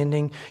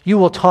 understanding. You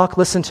will talk,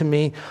 listen to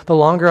me, the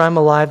longer I'm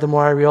alive, the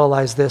more I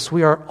realize this.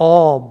 We are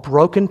all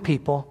broken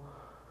people,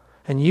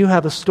 and you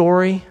have a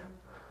story,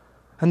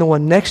 and the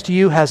one next to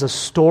you has a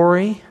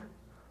story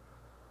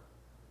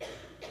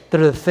that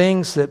are the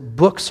things that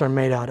books are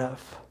made out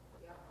of.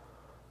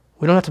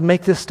 We don't have to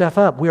make this stuff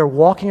up. We are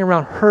walking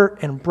around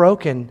hurt and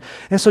broken.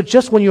 And so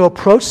just when you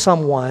approach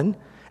someone,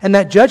 and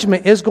that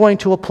judgment is going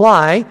to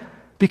apply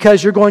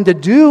because you're going to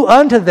do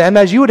unto them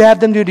as you would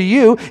have them do to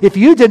you. If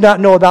you did not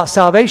know about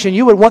salvation,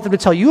 you would want them to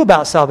tell you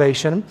about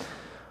salvation.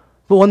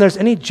 But when there's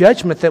any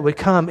judgment that would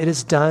come, it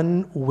is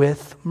done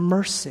with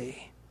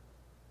mercy.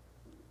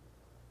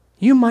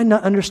 You might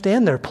not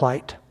understand their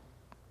plight.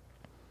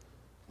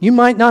 You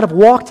might not have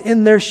walked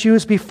in their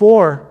shoes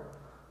before.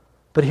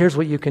 But here's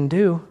what you can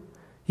do.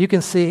 You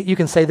can say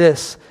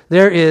this: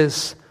 there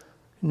is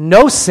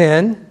no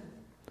sin.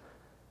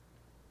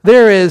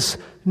 There is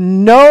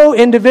no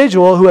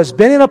individual who has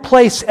been in a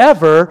place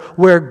ever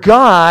where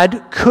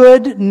God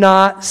could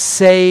not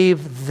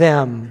save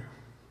them.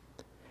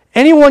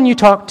 Anyone you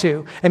talk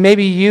to, and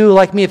maybe you,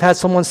 like me, have had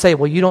someone say,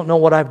 well, you don't know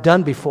what I've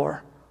done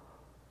before.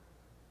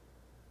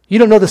 You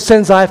don't know the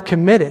sins I've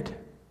committed.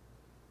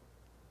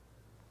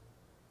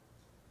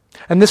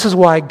 And this is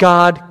why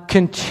God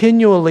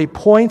continually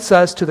points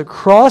us to the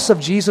cross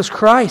of Jesus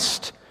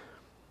Christ.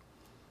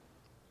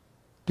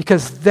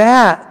 Because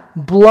that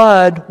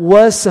blood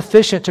was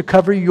sufficient to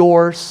cover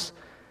yours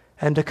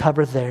and to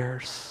cover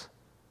theirs.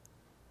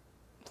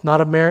 It's not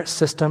a merit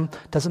system.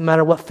 Doesn't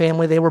matter what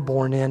family they were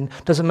born in.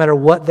 Doesn't matter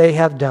what they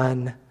have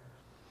done.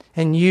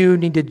 And you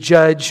need to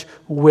judge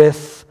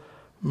with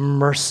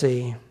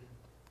mercy.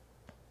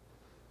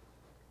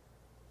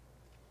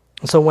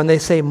 And so when they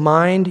say,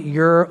 mind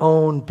your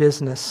own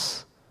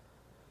business,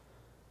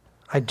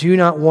 I do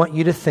not want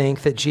you to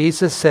think that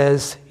Jesus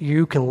says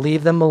you can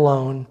leave them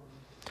alone.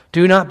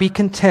 Do not be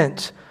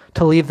content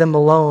to leave them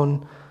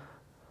alone.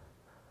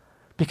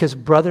 Because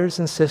brothers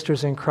and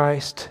sisters in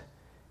Christ,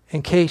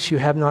 in case you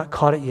have not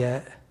caught it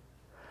yet,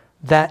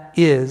 that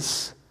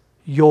is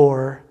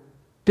your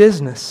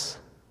business.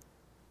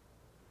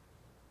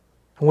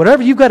 And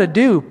whatever you've got to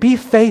do, be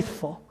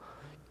faithful.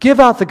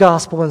 Give out the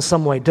gospel in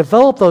some way.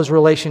 Develop those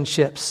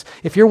relationships.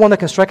 If you're one that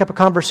can strike up a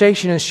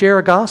conversation and share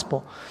a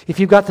gospel. If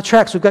you've got the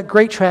tracts, we've got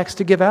great tracts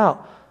to give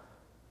out.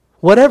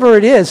 Whatever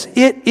it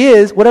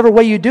is, whatever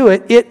way you do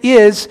it, it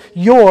is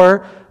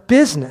your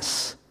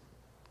business.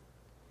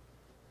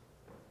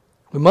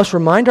 We must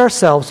remind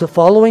ourselves that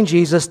following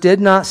Jesus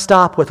did not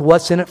stop with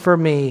what's in it for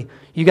me.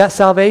 You got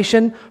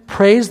salvation?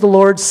 Praise the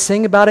Lord,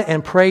 sing about it,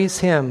 and praise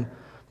Him.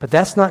 But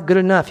that's not good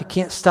enough. You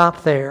can't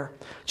stop there.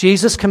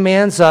 Jesus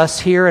commands us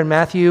here in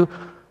Matthew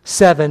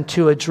 7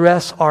 to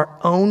address our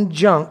own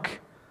junk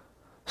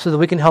so that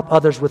we can help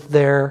others with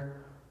their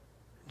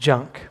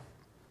junk.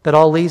 That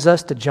all leads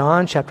us to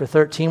John chapter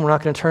 13. We're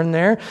not going to turn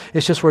there.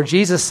 It's just where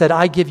Jesus said,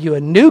 I give you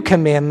a new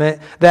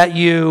commandment, that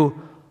you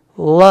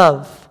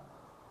love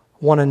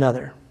one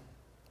another.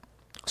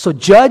 So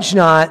judge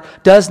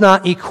not does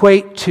not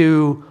equate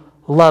to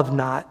love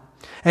not.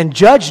 And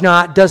judge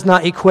not does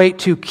not equate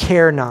to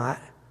care not.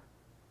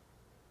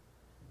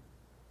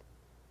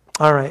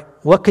 All right,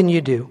 what can you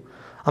do?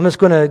 I'm just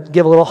going to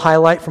give a little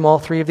highlight from all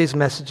three of these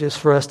messages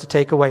for us to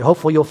take away.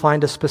 Hopefully you'll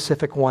find a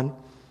specific one.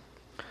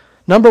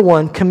 Number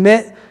one,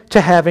 commit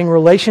to having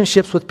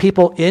relationships with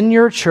people in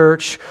your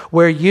church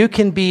where you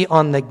can be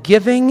on the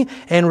giving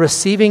and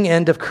receiving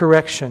end of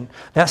correction.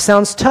 That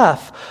sounds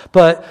tough,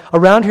 but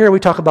around here we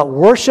talk about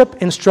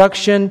worship,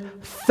 instruction,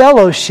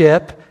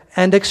 fellowship,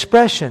 and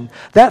expression.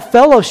 That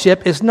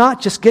fellowship is not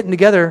just getting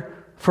together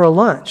for a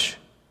lunch.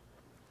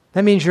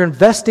 That means you're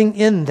investing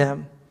in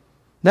them.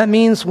 That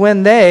means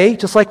when they,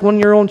 just like when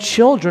your own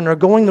children are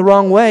going the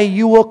wrong way,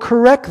 you will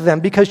correct them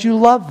because you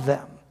love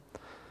them.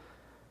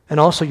 And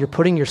also you're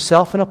putting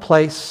yourself in a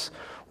place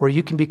where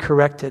you can be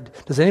corrected.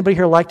 Does anybody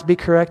here like to be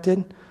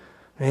corrected?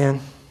 Man,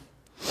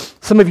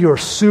 some of you are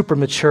super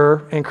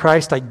mature in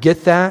Christ. I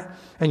get that.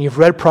 And you've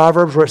read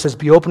Proverbs where it says,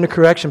 be open to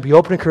correction, be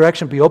open to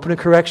correction, be open to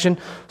correction.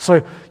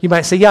 So you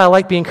might say, yeah, I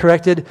like being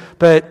corrected,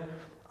 but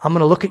I'm going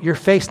to look at your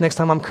face next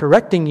time I'm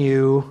correcting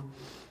you,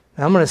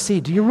 and I'm going to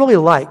see, do you really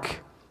like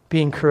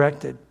being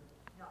corrected?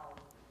 No.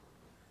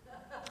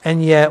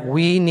 And yet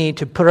we need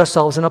to put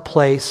ourselves in a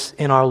place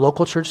in our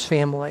local church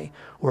family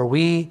where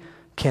we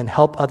can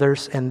help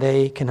others and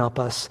they can help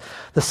us.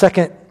 The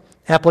second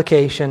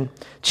application,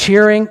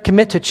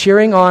 commit to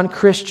cheering on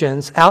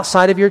Christians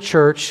outside of your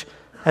church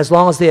as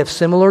long as they have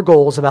similar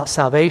goals about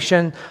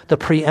salvation, the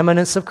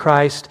preeminence of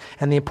Christ,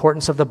 and the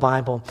importance of the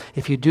Bible.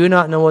 If you do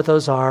not know what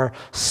those are,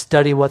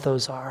 study what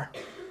those are.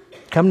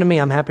 Come to me.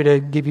 I'm happy to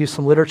give you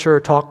some literature or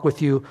talk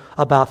with you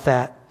about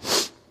that.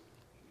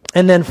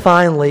 And then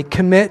finally,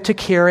 commit to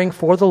caring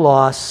for the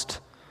lost.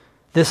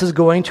 This is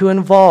going to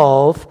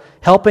involve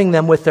helping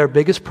them with their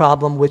biggest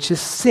problem, which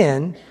is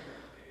sin.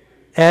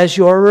 As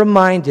you're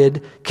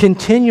reminded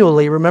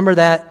continually, remember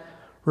that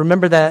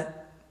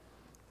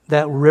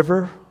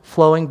river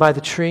flowing by the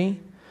tree?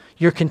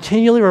 You're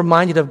continually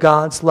reminded of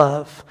God's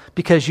love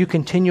because you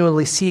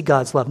continually see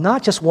God's love.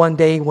 Not just one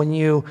day when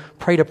you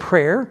prayed a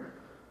prayer,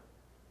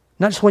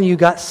 not just when you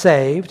got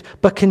saved,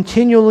 but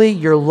continually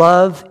your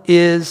love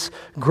is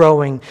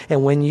growing.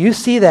 And when you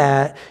see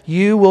that,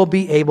 you will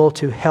be able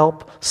to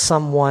help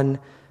someone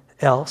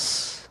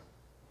else.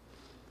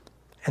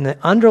 And the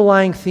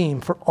underlying theme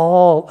for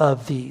all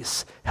of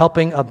these,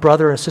 helping a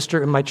brother or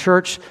sister in my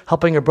church,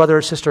 helping a brother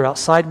or sister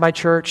outside my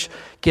church,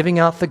 giving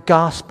out the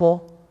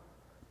gospel,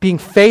 being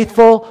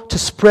faithful to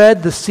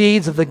spread the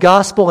seeds of the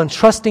gospel and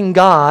trusting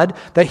God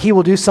that He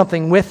will do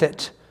something with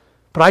it.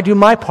 But I do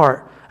my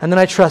part, and then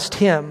I trust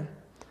Him.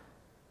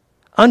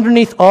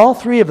 underneath all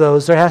three of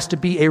those, there has to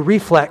be a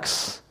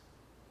reflex.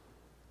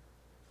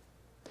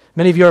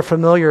 Many of you are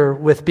familiar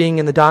with being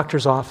in the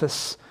doctor's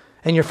office,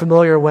 and you're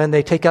familiar when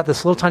they take out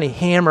this little tiny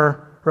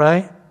hammer,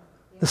 right?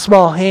 The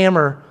small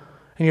hammer,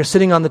 and you're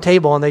sitting on the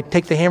table, and they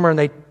take the hammer and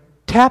they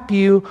tap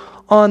you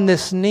on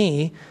this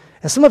knee.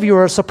 And some of you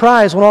are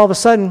surprised when all of a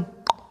sudden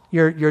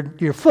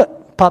your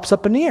foot pops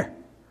up in the air.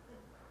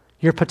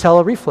 Your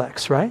patella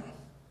reflex, right?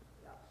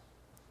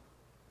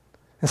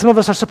 And some of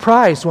us are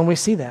surprised when we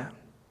see that.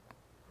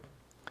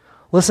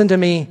 Listen to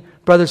me,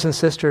 brothers and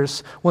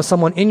sisters. When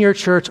someone in your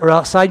church or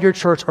outside your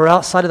church or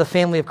outside of the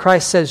family of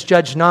Christ says,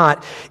 judge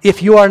not,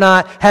 if you are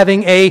not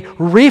having a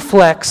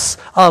reflex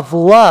of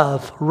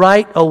love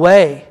right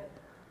away,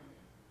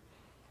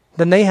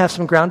 then they have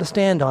some ground to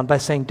stand on by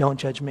saying, don't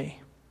judge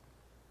me.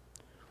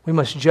 We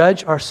must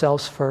judge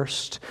ourselves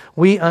first.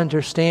 We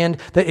understand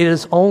that it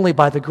is only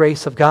by the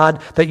grace of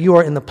God that you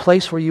are in the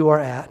place where you are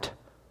at.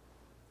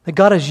 That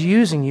God is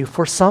using you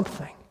for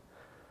something.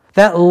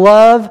 That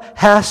love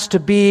has to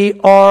be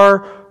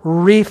our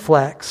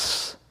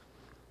reflex.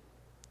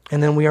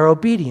 And then we are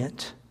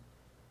obedient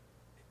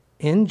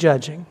in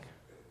judging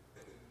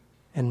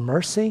and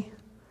mercy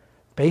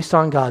based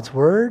on God's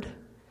word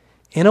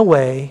in a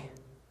way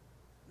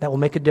that will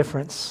make a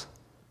difference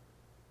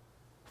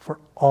for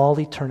all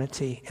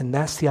eternity. And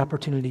that's the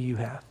opportunity you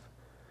have.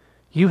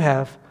 You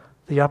have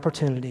the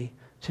opportunity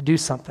to do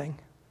something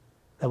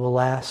that will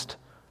last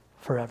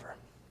forever.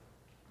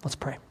 Let's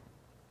pray.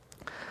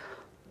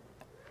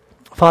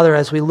 Father,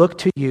 as we look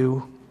to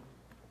you,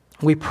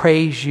 we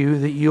praise you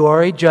that you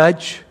are a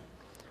judge,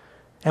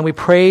 and we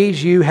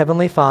praise you,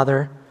 Heavenly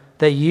Father,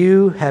 that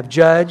you have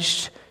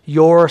judged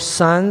your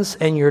sons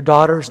and your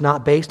daughters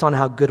not based on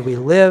how good we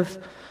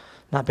live,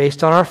 not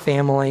based on our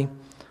family,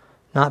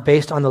 not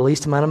based on the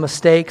least amount of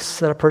mistakes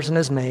that a person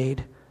has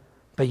made,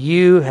 but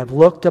you have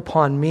looked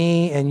upon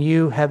me and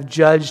you have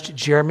judged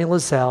Jeremy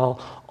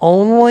Lazzell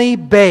solely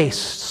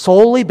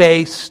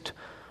based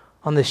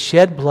on the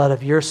shed blood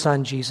of your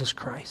Son, Jesus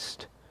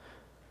Christ.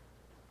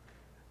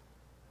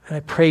 And I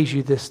praise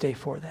you this day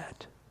for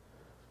that.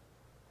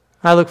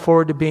 I look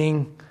forward to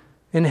being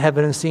in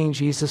heaven and seeing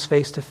Jesus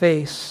face to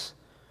face.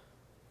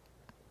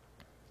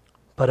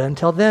 But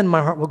until then,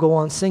 my heart will go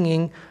on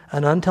singing,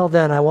 and until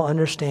then, I will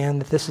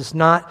understand that this is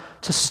not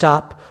to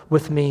stop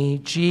with me.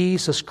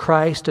 Jesus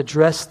Christ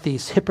addressed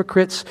these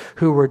hypocrites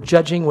who were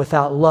judging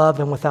without love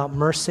and without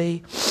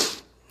mercy.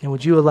 And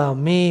would you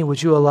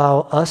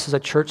allow us as a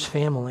church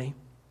family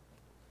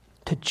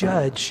to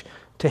judge,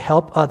 to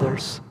help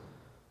others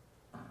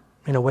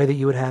in a way that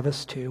you would have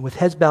us to, with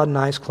heads bowed and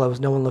eyes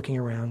closed, no one looking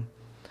around.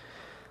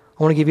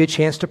 I want to give you a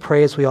chance to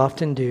pray as we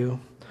often do.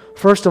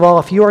 First of all,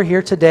 if you are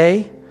here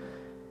today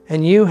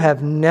and you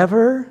have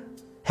never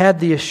had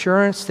the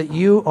assurance that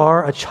you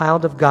are a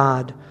child of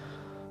God,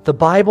 the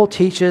Bible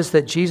teaches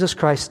that Jesus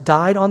Christ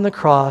died on the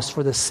cross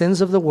for the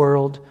sins of the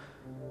world,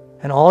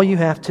 and all you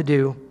have to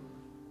do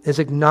is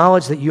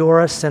acknowledge that you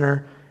are a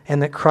sinner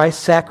and that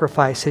Christ's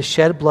sacrifice, his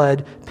shed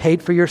blood,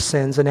 paid for your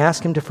sins, and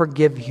ask him to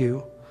forgive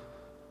you.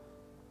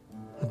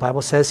 The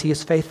Bible says he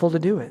is faithful to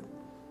do it.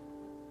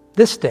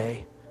 This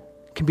day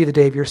can be the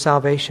day of your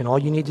salvation. All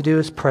you need to do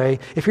is pray.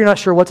 If you're not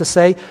sure what to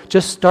say,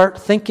 just start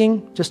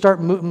thinking, just start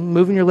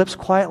moving your lips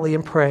quietly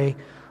and pray.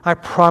 I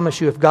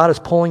promise you, if God is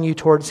pulling you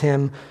towards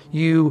him,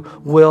 you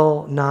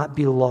will not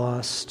be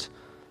lost.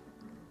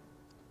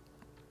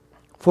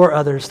 For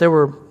others, there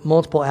were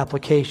multiple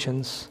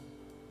applications.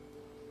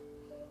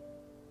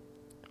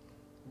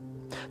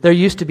 There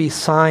used to be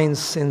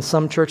signs in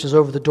some churches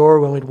over the door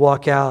when we'd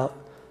walk out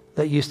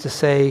that used to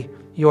say,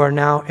 "You are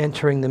now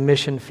entering the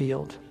mission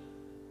field."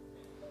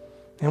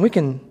 And we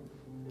can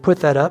put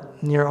that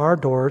up near our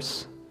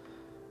doors.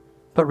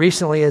 But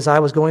recently, as I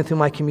was going through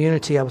my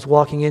community, I was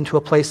walking into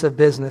a place of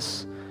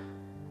business,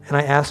 and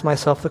I asked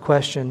myself the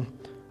question,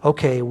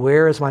 okay,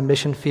 where is my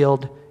mission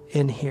field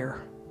in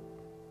here?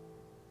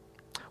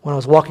 When I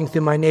was walking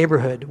through my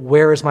neighborhood,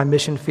 where is my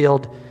mission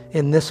field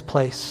in this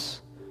place?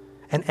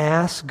 And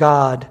ask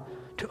God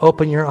to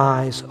open your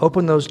eyes,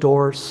 open those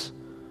doors.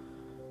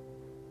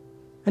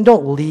 And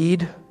don't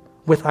lead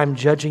with, "I'm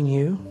judging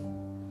you,"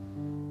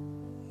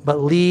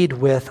 but lead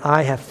with,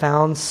 "I have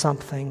found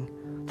something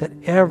that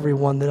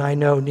everyone that I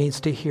know needs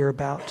to hear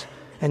about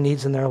and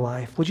needs in their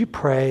life." Would you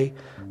pray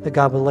that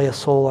God will lay a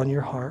soul on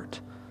your heart?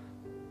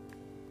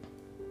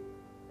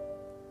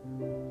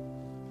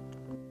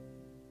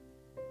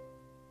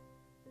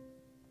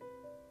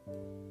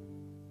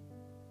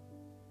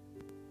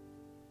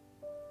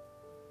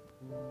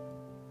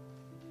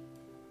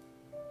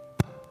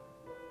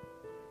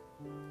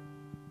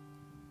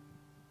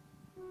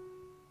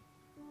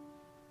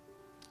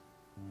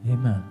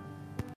 Amen.